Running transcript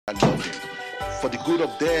and love him, for the good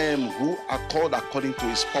of them who are called according to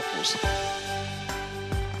his purpose.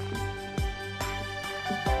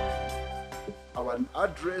 Our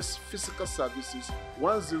address, physical services,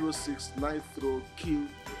 106 9th Road, King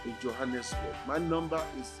in Johannesburg. My number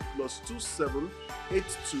is +27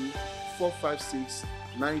 82 456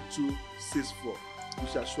 9264. You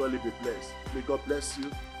shall surely be blessed. May God bless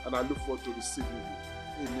you, and I look forward to receiving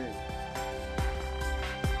you. Amen.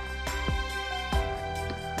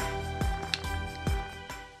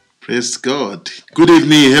 Praise God. Good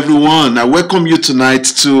evening, everyone. I welcome you tonight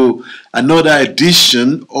to another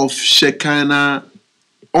edition of Shekinah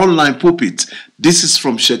Online Pulpit. This is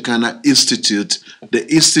from Shekinah Institute, the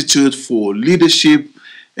Institute for Leadership,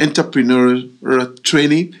 Entrepreneurial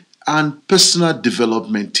Training, and Personal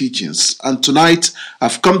Development Teachings. And tonight,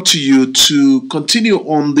 I've come to you to continue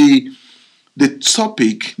on the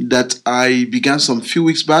topic that I began some few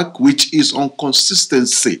weeks back, which is on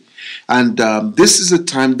consistency. And this is a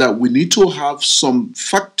time that we need to have some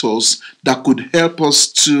factors that could help us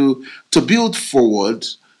to build forward,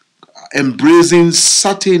 embracing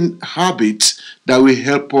certain habits that will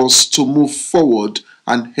help us to move forward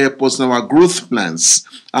and help us in our growth plans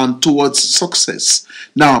and towards success.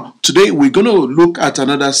 Now, today we're going to look at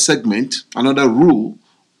another segment, another rule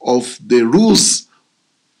of the rules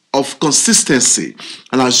of consistency.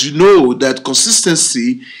 And as you know, that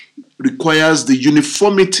consistency requires the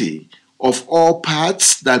uniformity of all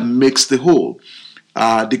parts that makes the whole.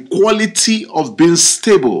 The quality of being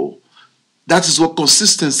stable, that is what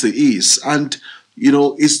consistency is. And, you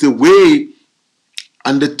know, it's the way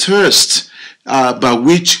and the thirst by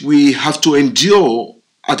which we have to endure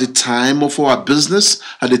at the time of our business,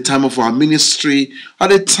 at the time of our ministry, at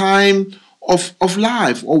the time of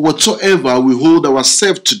life, or whatsoever we hold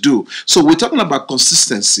ourselves to do. So we're talking about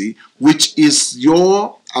consistency, which is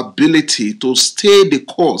your ability to stay the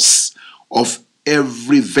course of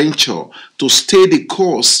every venture, to stay the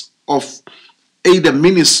course of either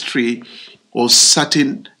ministry or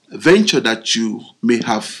certain venture that you may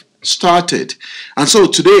have started. And so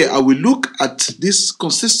today I will look at this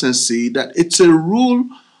consistency, that it's a rule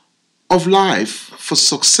of life for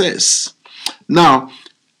success. Now,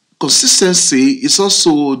 consistency is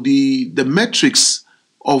also the metrics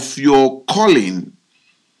of your calling,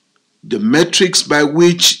 the metrics by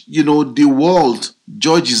which, you know, the world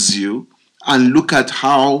judges you and look at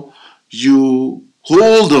how you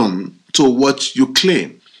hold on to what you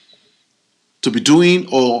claim to be doing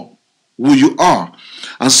or who you are.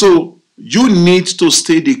 And so you need to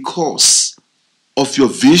stay the course of your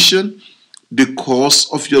vision, the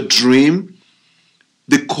course of your dream,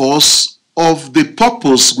 the course of the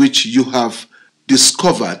purpose which you have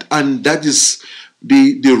discovered. And that is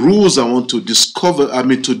the rules I want to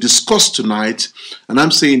discuss tonight. And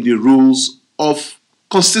I'm saying the rules of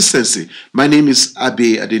consistency. My name is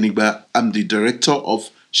Abe Adenigba. I'm the director of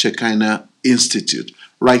Shekinah Institute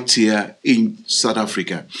right here in South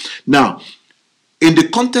Africa. Now, in the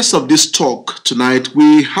context of this talk tonight,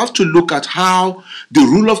 we have to look at how the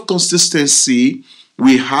rule of consistency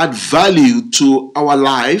will add value to our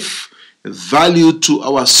life, value to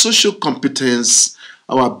our social competence,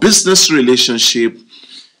 our business relationship.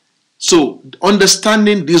 So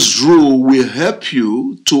understanding this rule will help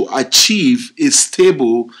you to achieve a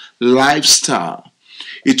stable lifestyle.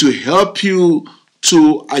 It will help you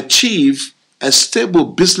to achieve a stable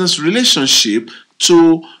business relationship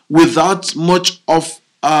without much of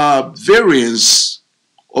variance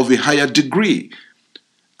of a higher degree.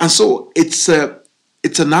 And so it's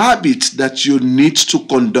an habit that you need to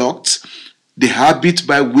conduct, the habit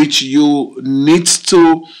by which you need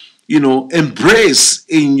to, embrace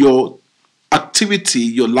in your activity,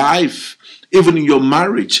 your life, even in your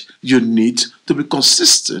marriage. You need to be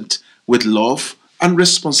consistent with love and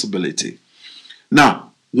responsibility.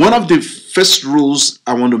 Now, one of the first rules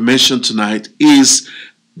I want to mention tonight is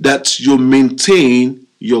that you maintain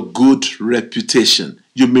your good reputation.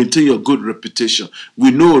 You maintain your good reputation.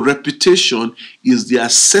 We know reputation is the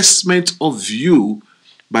assessment of you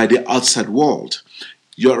by the outside world.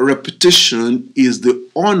 Your reputation is the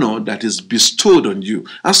honor that is bestowed on you.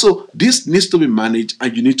 And so this needs to be managed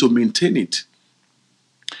and you need to maintain it.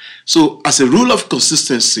 So as a rule of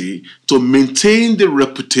consistency, to maintain the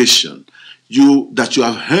reputation that you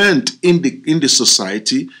have earned in the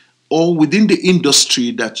society or within the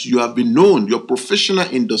industry that you have been known, your professional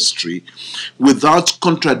industry, without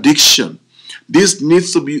contradiction. This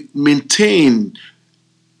needs to be maintained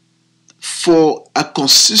for a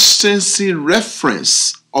consistency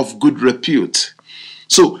reference of good repute.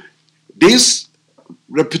 So this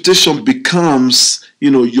reputation becomes,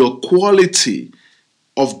 your quality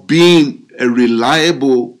of being a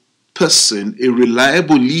reliable person, a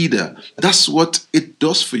reliable leader. That's what it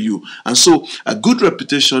does for you. And so a good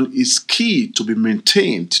reputation is key to be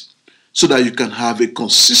maintained so that you can have a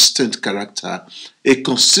consistent character, a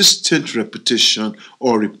consistent reputation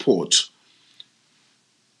or report.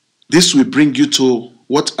 This will bring you to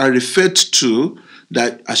what I referred to,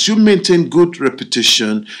 that as you maintain good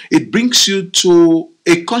reputation, it brings you to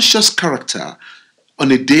a conscious character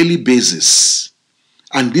on a daily basis.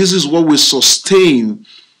 And this is what will sustain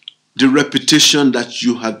the reputation that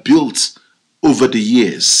you have built over the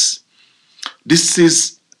years. This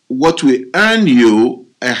is what will earn you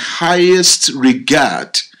a highest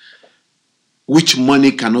regard which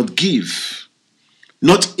money cannot give.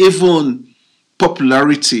 Not even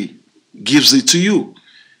popularity gives it to you,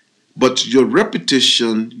 but your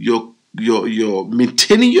reputation, your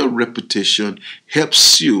maintaining your reputation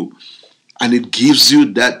helps you, and it gives you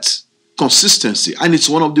that consistency. And it's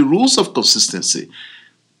one of the rules of consistency,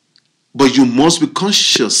 but you must be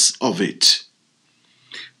conscious of it.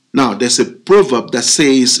 Now, there's a proverb that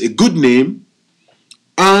says, a good name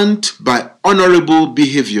earned by honorable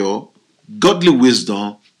behavior, godly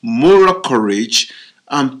wisdom, moral courage,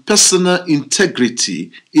 and personal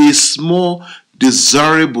integrity is more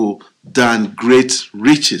desirable than great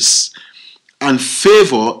riches, and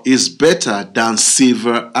favor is better than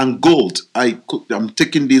silver and gold. I'm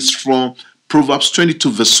taking this from Proverbs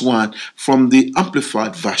 22 verse 1 from the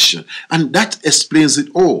Amplified Version, and that explains it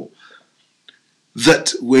all.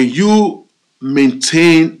 That when you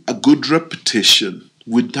maintain a good reputation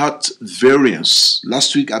without variance,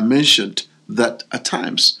 last week I mentioned that at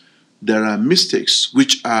times there are mistakes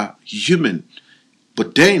which are human,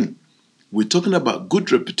 but then we're talking about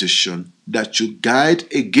good reputation that you guide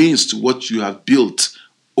against what you have built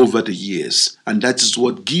over the years, and that is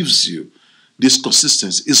what gives you this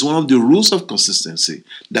consistency. It's one of the rules of consistency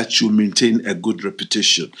that you maintain a good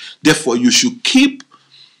reputation. Therefore, you should keep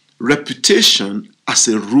reputation as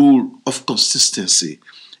a rule of consistency.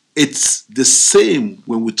 It's the same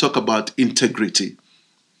when we talk about integrity,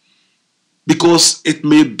 because it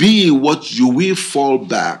may be what you will fall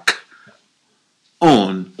back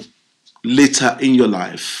on later in your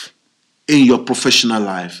life, in your professional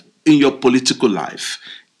life, in your political life.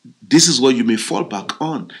 This is what you may fall back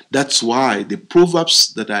on. That's why the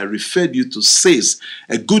Proverbs that I referred you to says,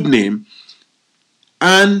 a good name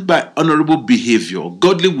and by honorable behavior,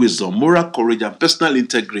 godly wisdom, moral courage, and personal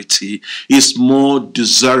integrity is more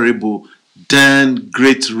desirable than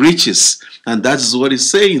great riches. And that is what it's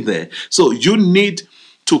saying there. So you need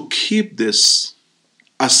to keep this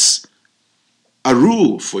as a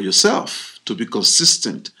rule for yourself, to be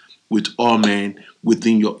consistent with all men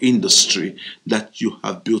within your industry that you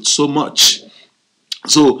have built so much.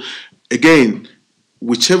 So again,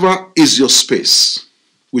 whichever is your space,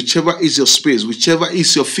 whichever is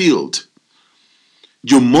your field,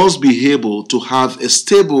 you must be able to have a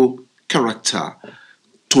stable character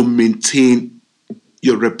to maintain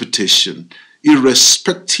your reputation,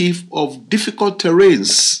 irrespective of difficult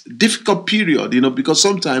terrains, difficult period, because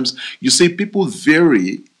sometimes you see people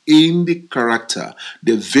vary in the character,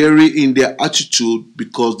 they vary in their attitude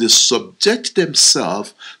because they subject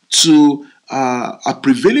themselves to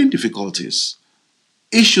prevailing difficulties,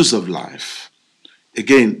 issues of life.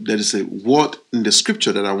 Again, there is a word in the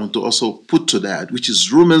scripture that I want to also put to that, which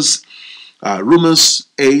is Romans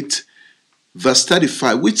 8 verse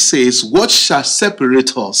 35, which says, what shall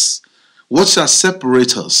separate us? What shall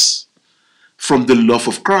separate us from the love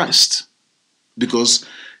of Christ? Because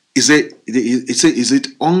is it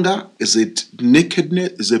hunger? Is it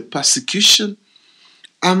nakedness? Is it persecution?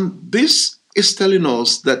 And this is telling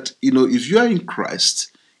us that, if you are in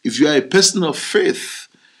Christ, if you are a person of faith,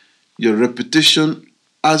 your reputation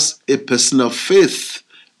as a person of faith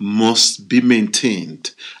must be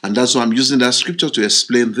maintained. And that's why I'm using that scripture to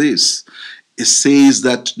explain this. It says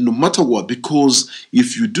that no matter what, because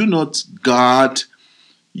if you do not guard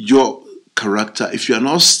your character, if you are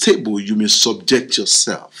not stable, you may subject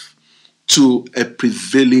yourself to a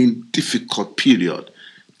prevailing difficult period,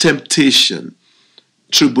 temptation,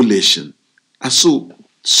 tribulation. And so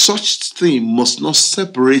such thing must not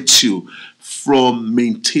separate you from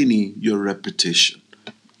maintaining your reputation.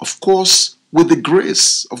 Of course, with the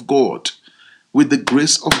grace of God,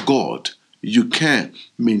 you can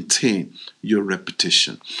maintain your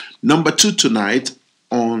reputation. Number 2 tonight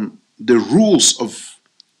on the rules of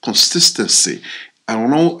consistency.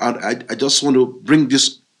 I just want to bring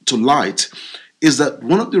this to light, is that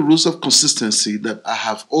one of the rules of consistency that I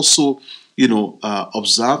have also,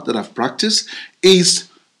 observed, that I've practiced, is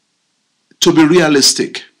to be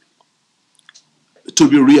realistic. To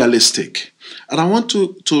be realistic. And I want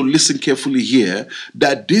to listen carefully here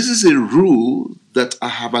that this is a rule that I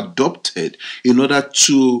have adopted in order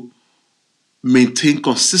to maintain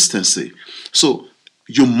consistency. So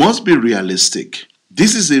you must be realistic.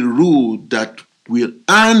 This is a rule that will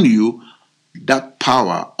earn you that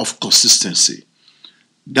power of consistency.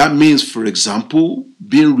 That means, for example,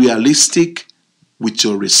 being realistic with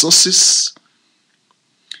your resources.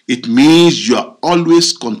 It means you are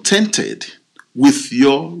always contented with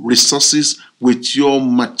your resources, with your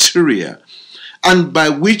material, and by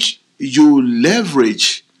which you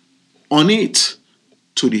leverage on it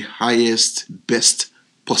to the highest, best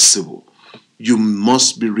possible. You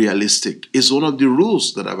must be realistic. It's one of the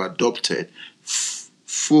rules that I've adopted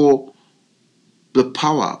for the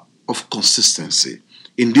power of consistency.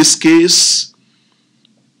 In this case,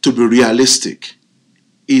 to be realistic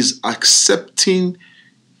is accepting,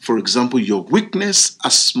 for example, your weakness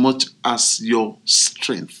as much as your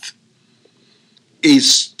strength.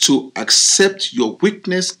 Is to accept your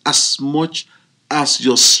weakness as much as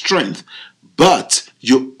your strength, but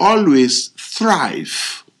you always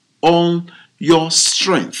thrive on your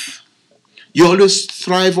strength. You always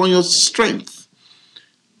thrive on your strength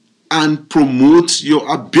and promote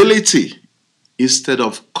your ability instead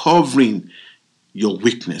of covering your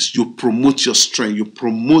weakness. You promote your strength. You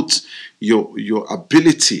promote your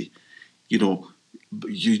ability. You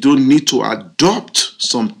don't need to adopt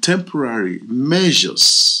some temporary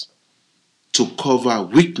measures to cover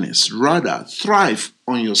weakness. Rather, thrive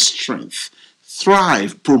on your strength.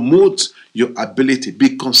 Thrive, promote your ability.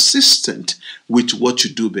 Be consistent with what you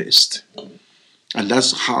do best. And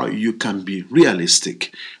that's how you can be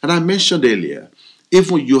realistic. And I mentioned earlier,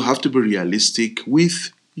 even you have to be realistic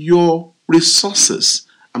with your resources.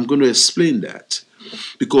 I'm going to explain that.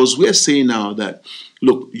 Because we're saying now that,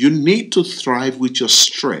 look, you need to thrive with your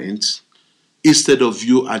strength instead of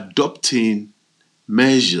you adopting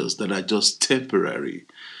measures that are just temporary.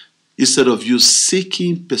 Instead of you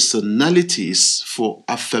seeking personalities for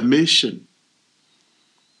affirmation.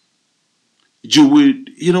 You will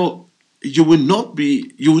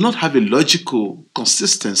not have a logical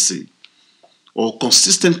consistency or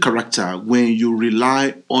consistent character when you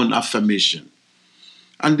rely on affirmation.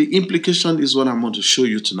 And the implication is what I'm going to show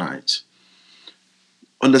you tonight.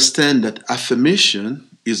 Understand that affirmation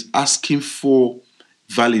is asking for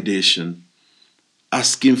validation,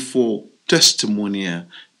 asking for testimonial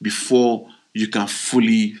before you can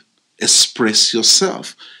fully express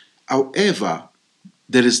yourself. However,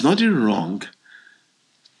 there is nothing wrong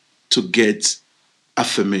to get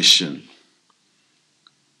affirmation.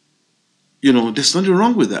 There's nothing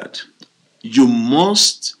wrong with that. You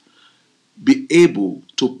must be able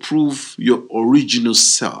to prove your original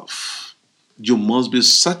self. You must be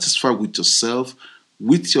satisfied with yourself,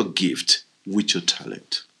 with your gift, with your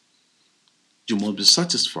talent. You must be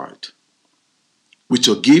satisfied with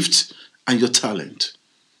your gift and your talent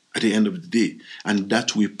at the end of the day. And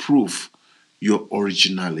that will prove your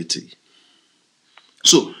originality.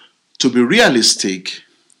 So, to be realistic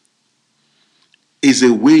is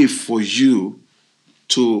a way for you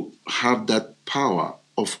to have that power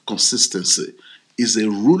of consistency. Is a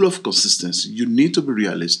rule of consistency. You need to be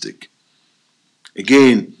realistic.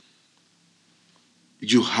 Again,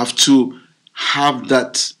 you have to have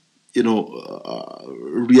that,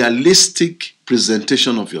 realistic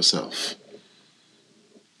presentation of yourself.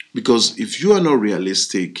 Because if you are not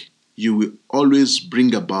realistic, you will always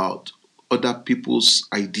bring about other people's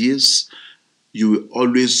ideas. You will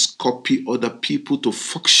always copy other people to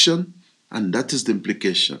function. And that is the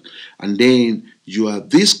implication. And then you are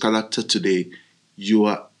this character today, you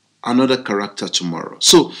are another character tomorrow.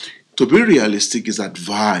 So to be realistic is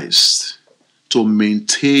advised to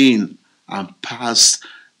maintain and pass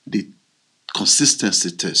the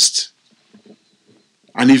consistency test.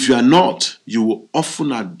 And if you are not, you will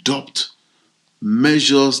often adopt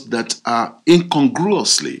measures that are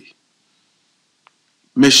incongruously,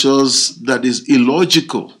 measures that is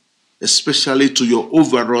illogical, especially to your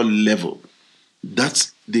overall level.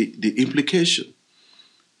 That's the implication.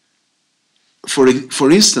 For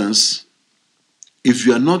instance, if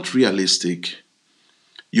you are not realistic,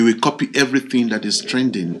 you will copy everything that is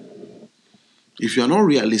trending. If you are not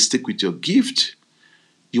realistic with your gift,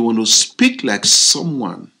 you want to speak like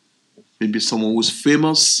someone, maybe someone who's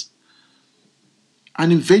famous,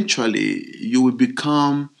 and eventually you will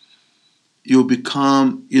become,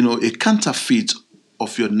 a counterfeit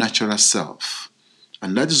of your natural self.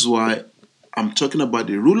 And that is why I'm talking about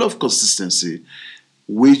the rule of consistency,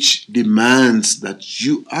 which demands that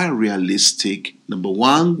you are realistic, number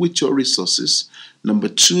one, with your resources, number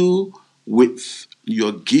two, with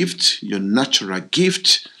your gift, your natural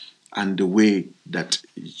gift, and the way that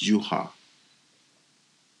you are.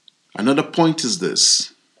 Another point is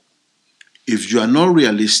this: if you are not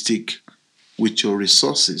realistic with your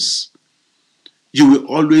resources, you will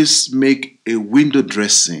always make a window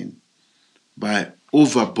dressing by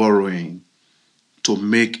over borrowing to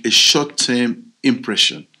make a short-term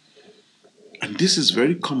impression. And this is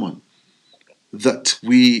very common, that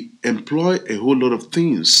we employ a whole lot of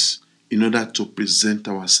things in order to present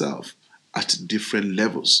ourselves at different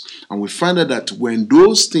levels. And we find out that when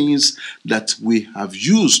those things that we have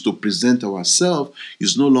used to present ourselves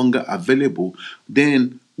is no longer available,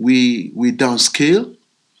 then we downscale,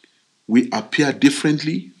 we appear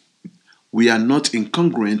differently, we are not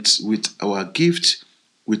incongruent with our gift,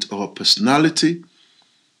 with our personality.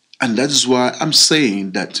 And that is why I'm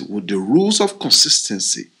saying that with the rules of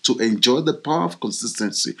consistency, to enjoy the power of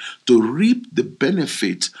consistency, to reap the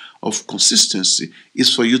benefit of consistency,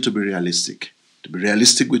 is for you to be realistic. To be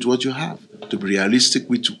realistic with what you have, to be realistic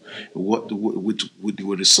with the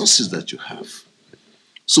resources that you have.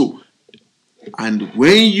 So, and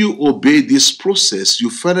when you obey this process,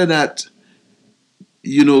 you find that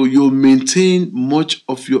you maintain much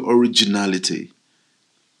of your originality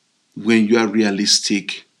when you are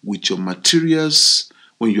realistic with your materials,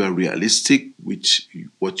 when you are realistic with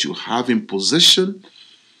what you have in possession,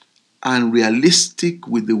 and realistic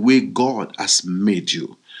with the way God has made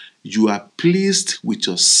you. You are pleased with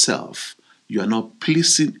yourself. You are not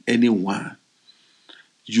pleasing anyone.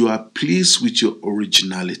 You are pleased with your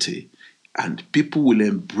originality, and people will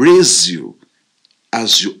embrace you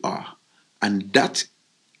as you are. And that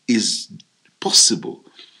is possible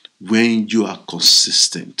when you are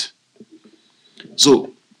consistent.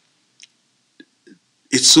 So,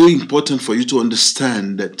 it's so important for you to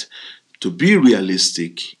understand that to be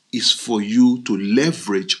realistic is for you to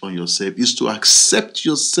leverage on yourself, is to accept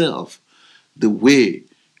yourself the way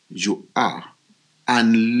you are,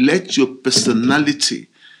 and let your personality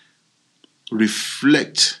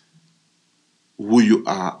reflect who you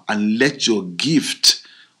are, and let your gift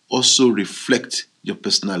also reflect your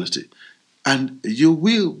personality. And you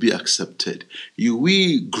will be accepted. You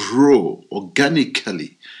will grow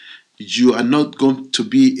organically. You are not going to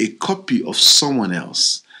be a copy of someone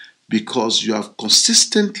else, because you have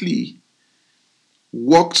consistently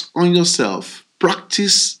worked on yourself,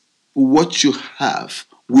 practice what you have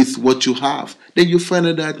with what you have. Then you find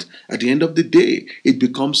out that at the end of the day, it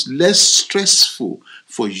becomes less stressful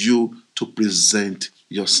for you to present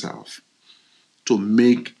yourself, to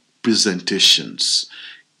make presentations.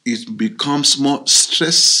 It becomes more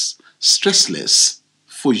stressless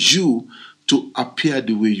for you to appear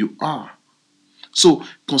the way you are. So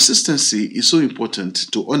consistency is so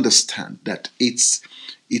important to understand that it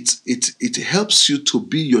helps you to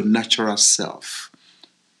be your natural self.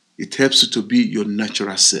 It helps you to be your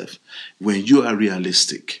natural self when you are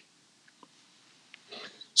realistic.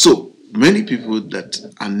 So many people that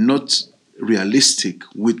are not realistic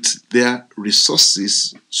with their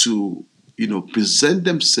resources to present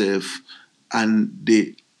themselves, and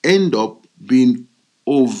they end up being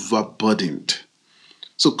overburdened.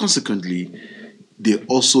 So consequently, they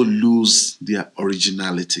also lose their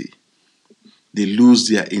originality. They lose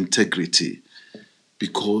their integrity,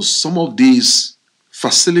 because some of these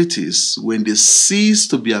facilities, when they cease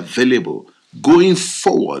to be available going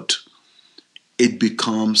forward, it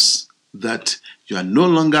becomes that you are no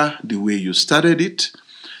longer the way you started it.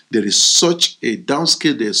 There is such a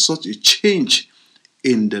downscale, there is such a change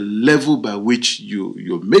in the level by which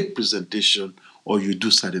you make presentation or you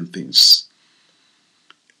do certain things.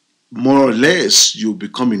 More or less, you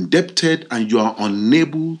become indebted and you are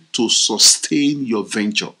unable to sustain your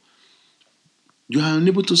venture. You are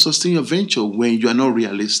unable to sustain your venture when you are not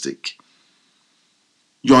realistic.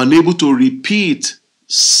 You are unable to repeat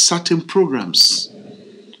certain programs.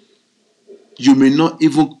 You may not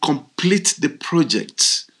even complete the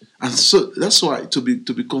project. And so that's why to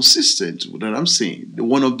be consistent with what I'm saying,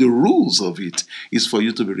 one of the rules of it is for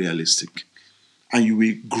you to be realistic. And you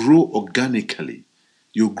will grow organically.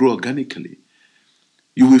 You will grow organically.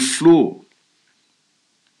 You will flow.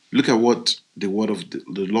 Look at what the word of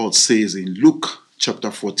the Lord says in Luke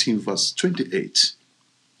chapter 14, verse 28.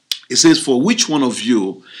 It says, "For which one of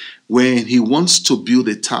you, when he wants to build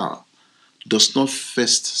a tower, does not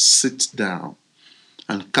first sit down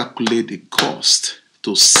and calculate the cost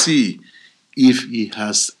to see if he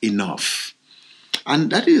has enough?"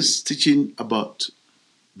 And that is teaching about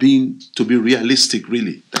to be realistic,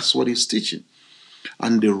 really. That's what he's teaching.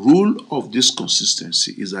 And the rule of this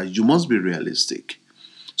consistency is that you must be realistic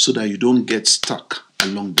so that you don't get stuck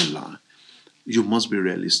along the line. You must be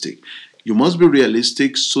realistic. You must be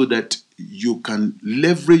realistic so that you can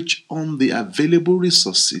leverage on the available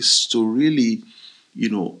resources to really,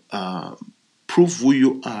 prove who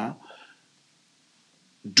you are,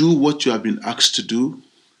 do what you have been asked to do,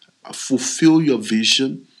 fulfill your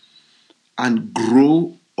vision, and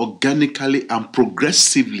grow organically and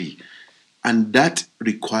progressively. And that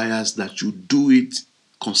requires that you do it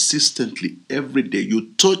consistently every day.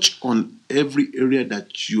 You touch on every area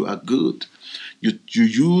that you are good. You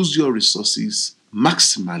use your resources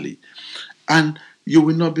maximally, and you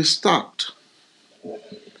will not be stopped.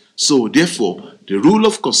 So, therefore, the rule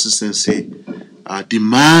of consistency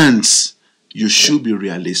demands you should be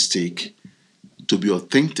realistic to be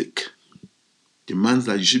authentic. Demands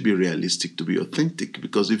that you should be realistic to be authentic,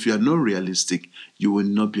 because if you are not realistic, you will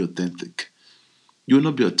not be authentic. You will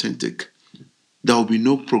not be authentic. There will be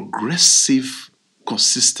no progressive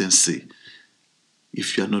consistency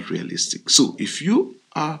if you are not realistic. So, if you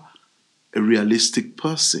are a realistic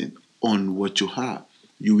person on what you have,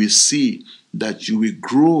 you will see that you will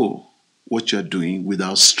grow what you're doing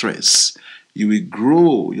without stress. You will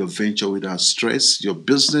grow your venture without stress. Your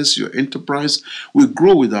business, your enterprise will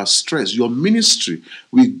grow without stress. Your ministry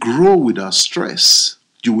will grow without stress.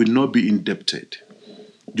 You will not be indebted.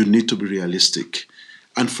 You need to be realistic.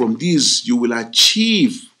 And from this, you will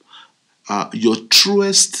achieve your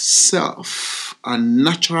truest self and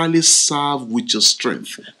naturally serve with your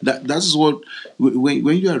strength. That's what,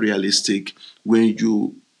 when you are realistic, when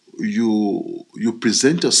you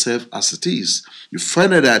present yourself as it is, you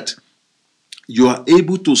find out that you are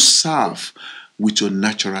able to serve with your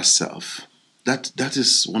natural self. That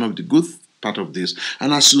is one of the good part of this.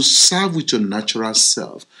 And as you serve with your natural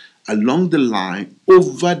self, along the line,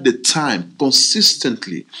 over the time,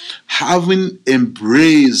 consistently, having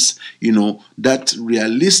embraced, that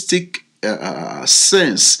realistic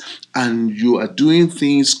sense, and you are doing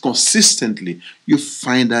things consistently, you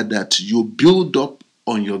find out that you build up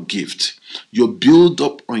on your gift. You build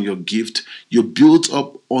up on your gift. You build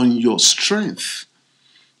up on your strength.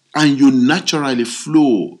 And you naturally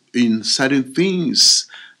flow in certain things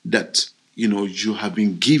that, you have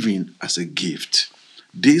been given as a gift.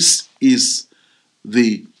 This is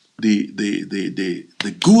the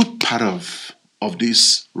good part of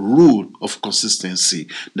this rule of consistency,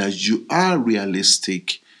 that you are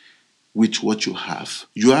realistic with what you have.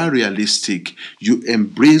 You are realistic. You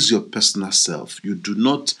embrace your personal self. You do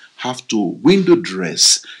not have to window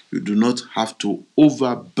dress. You do not have to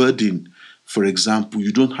overburden. For example,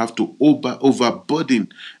 you don't have to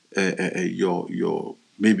overburden your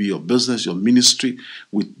maybe your business, your ministry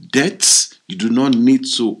with debts. You do not need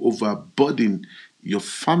to overburden your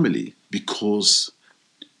family because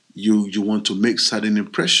you want to make certain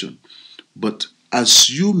impression. But as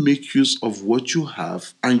you make use of what you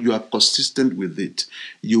have and you are consistent with it,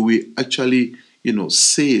 you will actually,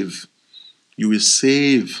 save. You will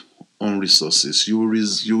save on resources. You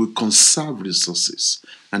will conserve resources,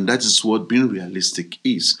 and that is what being realistic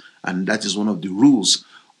is. And that is one of the rules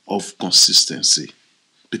of consistency,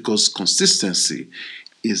 because consistency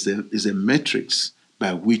is a metrics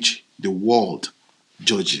by which the world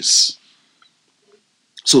judges.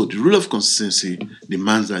 So the rule of consistency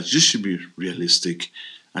demands that you should be realistic,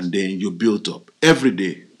 and then you build up every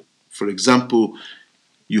day. For example,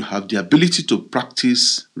 you have the ability to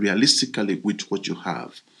practice realistically with what you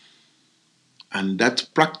have. And that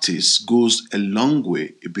practice goes a long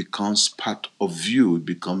way. It becomes part of you. It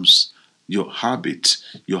becomes your habit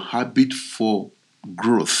for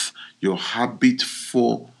growth, your habit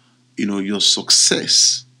for, your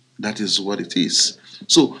success. That is what it is.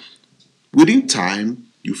 So within time,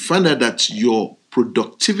 you find out that your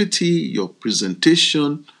productivity, your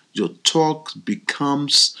presentation, your talk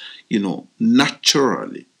becomes,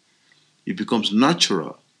 naturally. It becomes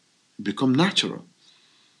natural. It becomes natural.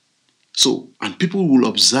 So, and people will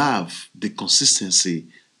observe the consistency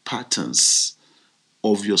patterns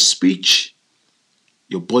of your speech,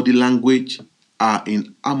 your body language are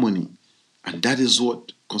in harmony. And that is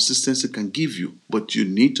what consistency can give you. But you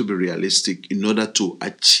need to be realistic in order to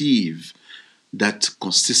achieve that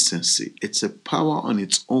consistency. It's a power on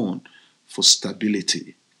its own for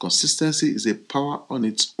stability. Consistency is a power on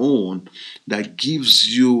its own that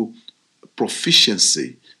gives you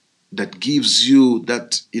proficiency, that gives you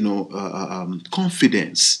that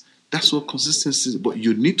confidence. That's what consistency is. But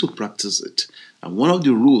you need to practice it. And one of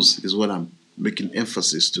the rules is what I'm making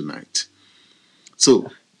emphasis tonight. So,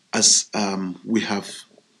 as we have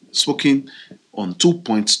spoken on 2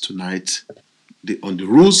 points tonight, on the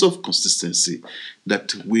rules of consistency,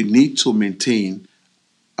 that we need to maintain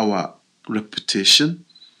our reputation.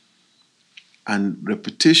 And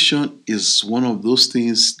reputation is one of those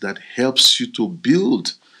things that helps you to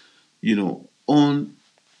build on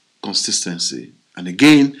consistency. And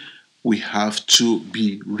again, we have to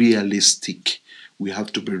be realistic. We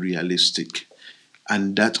have to be realistic.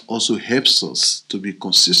 And that also helps us to be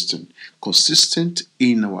consistent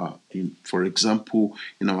in for example,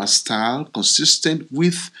 in our style, consistent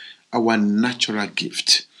with our natural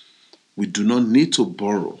gift. We do not need to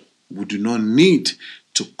borrow. We do not need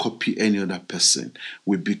to copy any other person.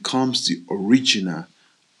 We become the original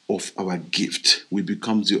of our gift. We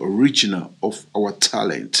become the original of our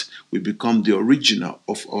talent. We become the original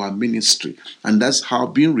of our ministry. And that's how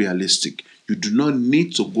being realistic. You do not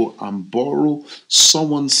need to go and borrow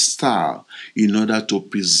someone's style in order to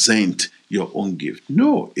present your own gift.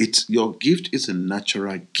 No, your gift is a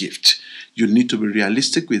natural gift. You need to be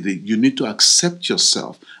realistic with it. You need to accept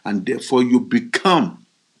yourself, and therefore you become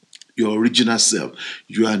your original self.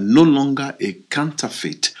 You are no longer a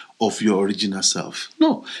counterfeit of your original self.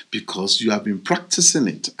 No, because you have been practicing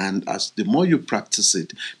it, and as the more you practice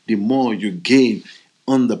it, the more you gain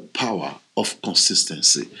on the power of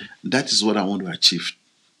consistency. That is what I want to achieve.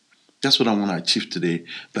 That's what I want to achieve today.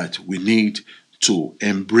 That we need to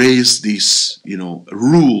embrace these,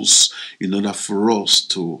 rules in order for us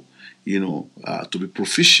to, to be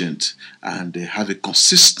proficient and have a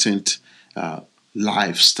consistent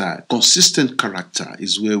lifestyle. Consistent character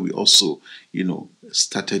is where we also,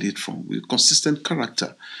 started it from. With consistent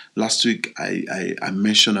character. Last week I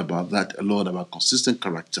mentioned about that a lot, about consistent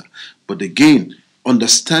character. But again,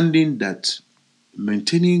 understanding that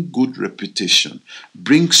maintaining good reputation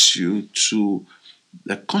brings you to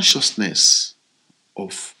the consciousness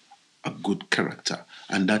of a good character,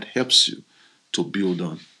 and that helps you to build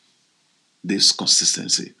on this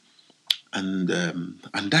consistency. And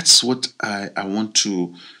that's what I want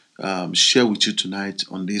to share with you tonight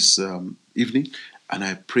on this evening. And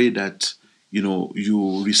I pray that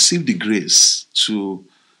you receive the grace to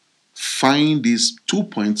find these 2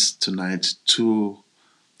 points tonight, to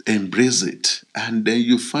embrace it, and then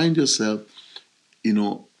you find yourself,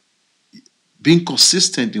 being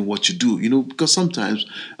consistent in what you do. Because sometimes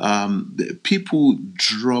the people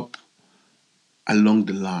drop along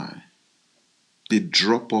the line. They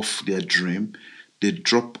drop off their dream. They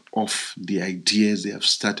drop off the ideas they have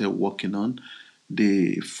started working on.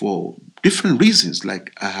 For different reasons,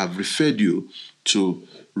 like I have referred you to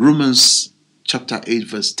Romans chapter 8,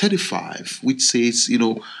 verse 35, which says,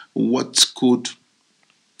 what could,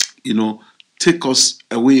 take us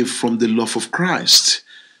away from the love of Christ?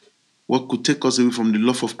 What could take us away from the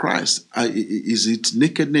love of Christ? Is it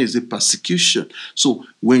nakedness? Is it persecution? So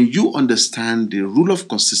when you understand the rule of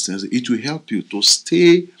consistency, it will help you to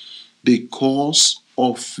stay the course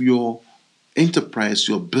of your enterprise,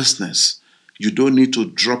 your business. You don't need to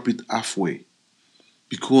drop it halfway.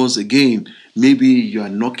 Because again, maybe you are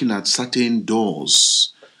knocking at certain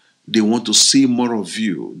doors. They want to see more of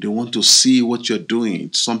you. They want to see what you're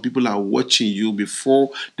doing. Some people are watching you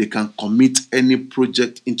before they can commit any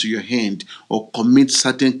project into your hand or commit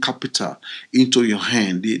certain capital into your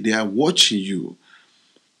hand. They are watching you.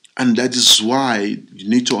 And that is why you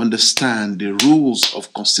need to understand the rules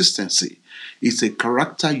of consistency. It's a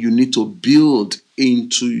character you need to build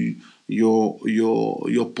into your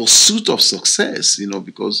pursuit of success,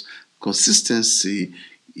 because consistency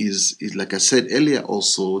is like I said earlier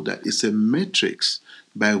also, that it's a matrix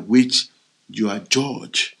by which you are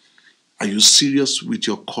judged. Are you serious with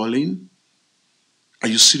your calling? Are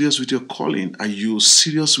you serious with your calling? Are you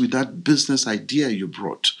serious with that business idea you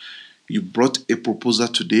brought? You brought a proposal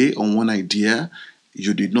today on one idea.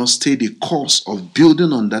 You did not stay the course of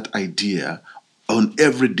building on that idea on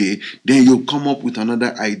every day. Then you come up with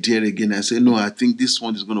another idea again and say, no, I think this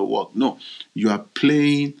one is going to work. No, you are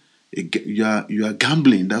playing, you are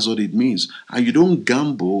gambling. That's what it means. And you don't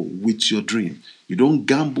gamble with your dream. You don't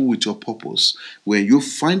gamble with your purpose. When you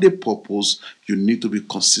find a purpose, you need to be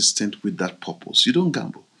consistent with that purpose. You don't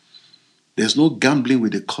gamble. There's no gambling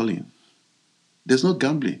with the calling. There's no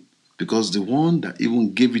gambling, because the one that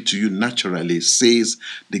even gave it to you naturally says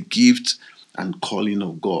the gift and calling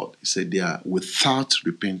of God. He said they are without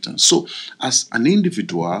repentance. So as an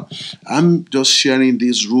individual, I'm just sharing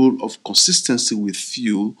this rule of consistency with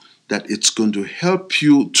you, that it's going to help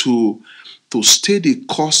you to stay the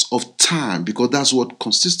course of time, because that's what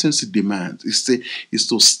consistency demands. Is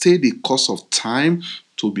to stay the course of time,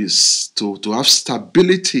 to have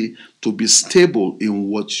stability, to be stable in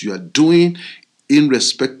what you are doing,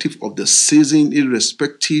 irrespective of the season,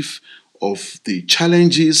 irrespective of the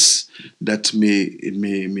challenges that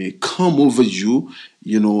may come over you.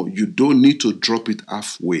 You don't need to drop it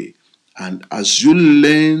halfway. And as you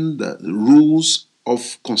learn the rules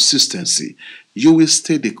of consistency, You will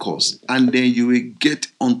stay the course, and then you will get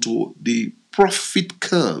onto the profit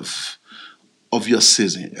curve of your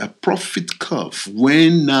season. A profit curve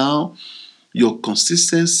when now your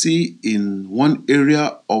consistency in one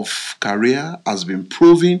area of career has been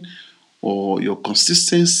proven, or your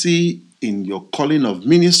consistency in your calling of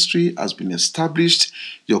ministry has been established,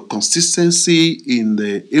 your consistency in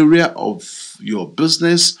the area of your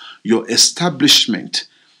business, your establishment,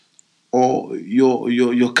 or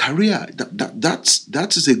your career.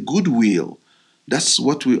 That is a goodwill. That's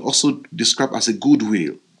what we also describe as a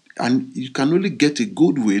goodwill. And you can only get a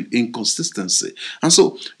goodwill in consistency. And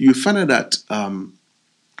so you find out that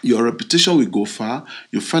your reputation will go far.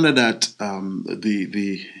 You find out that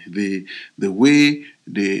the way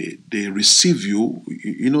they receive you,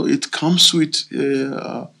 it comes with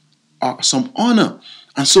some honor.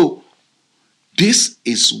 And so this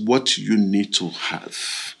is what you need to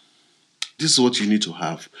have. This is what you need to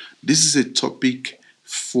have. This is a topic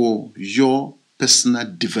for your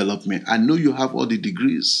personal development. I know you have all the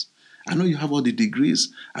degrees. I know you're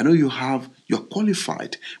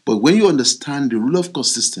qualified. But when you understand the rule of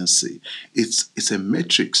consistency, it's a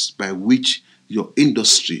matrix by which your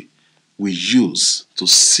industry will use to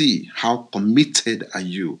see how committed are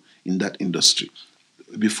you in that industry.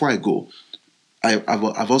 Before I go,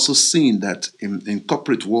 I've also seen that in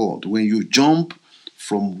corporate world, when you jump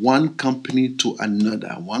from one company to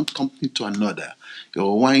another,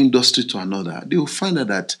 or one industry to another, they will find out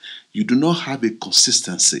that you do not have a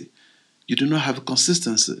consistency.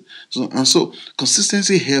 So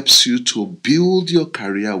consistency helps you to build your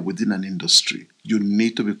career within an industry. You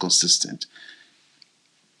need to be consistent.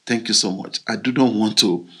 Thank you so much. I do not want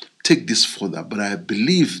to take this further, but I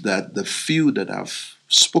believe that the few that I've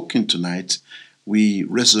spoken tonight, we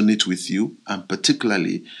resonate with you, and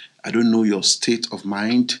particularly, I don't know your state of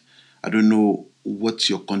mind. I don't know what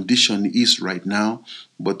your condition is right now,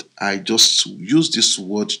 but I just use this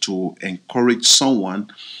word to encourage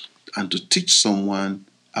someone and to teach someone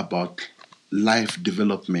about life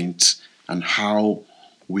development and how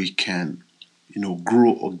we can,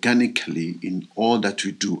 grow organically in all that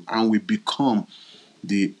we do, and we become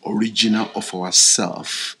the original of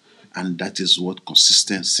ourselves. And that is what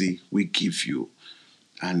consistency will give you.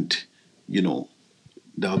 And,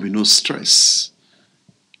 there will be no stress.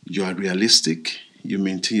 You are realistic, you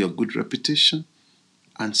maintain your good reputation,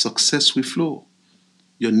 and success will flow.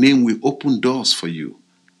 Your name will open doors for you.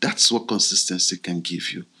 That's what consistency can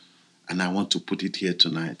give you. And I want to put it here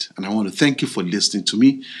tonight. And I want to thank you for listening to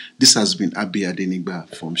me. This has been Abi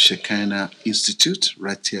Adenigba from Shekinah Institute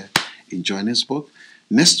right here in Johannesburg.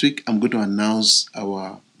 Next week, I'm going to announce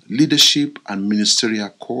our leadership and ministerial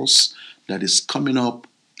course that is coming up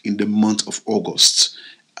in the month of August.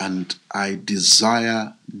 And I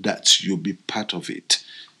desire that you be part of it.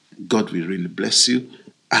 God will really bless you,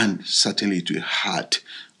 and certainly it will add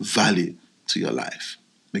value to your life.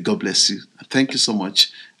 May God bless you. Thank you so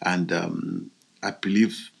much. And I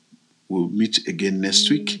believe we'll meet again next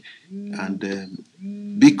week. And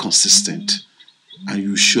be consistent, and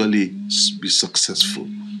you surely be successful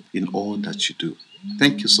in all that you do.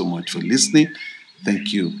 Thank you so much for listening.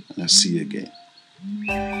 Thank you, and I'll see you again.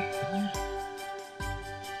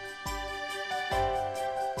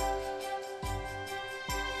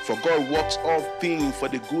 For God works all things for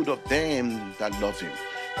the good of them that love him,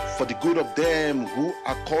 for the good of them who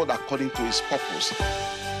are called according to his purpose.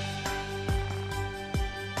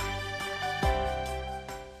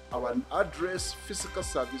 Our address, physical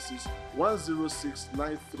services, 106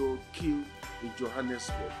 9th Road, King in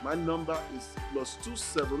Johannesburg. My number is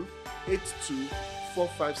 +27 82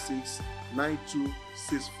 456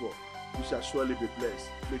 9264. You shall surely be blessed.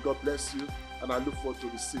 May God bless you, and I look forward to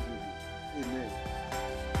receiving you. Amen.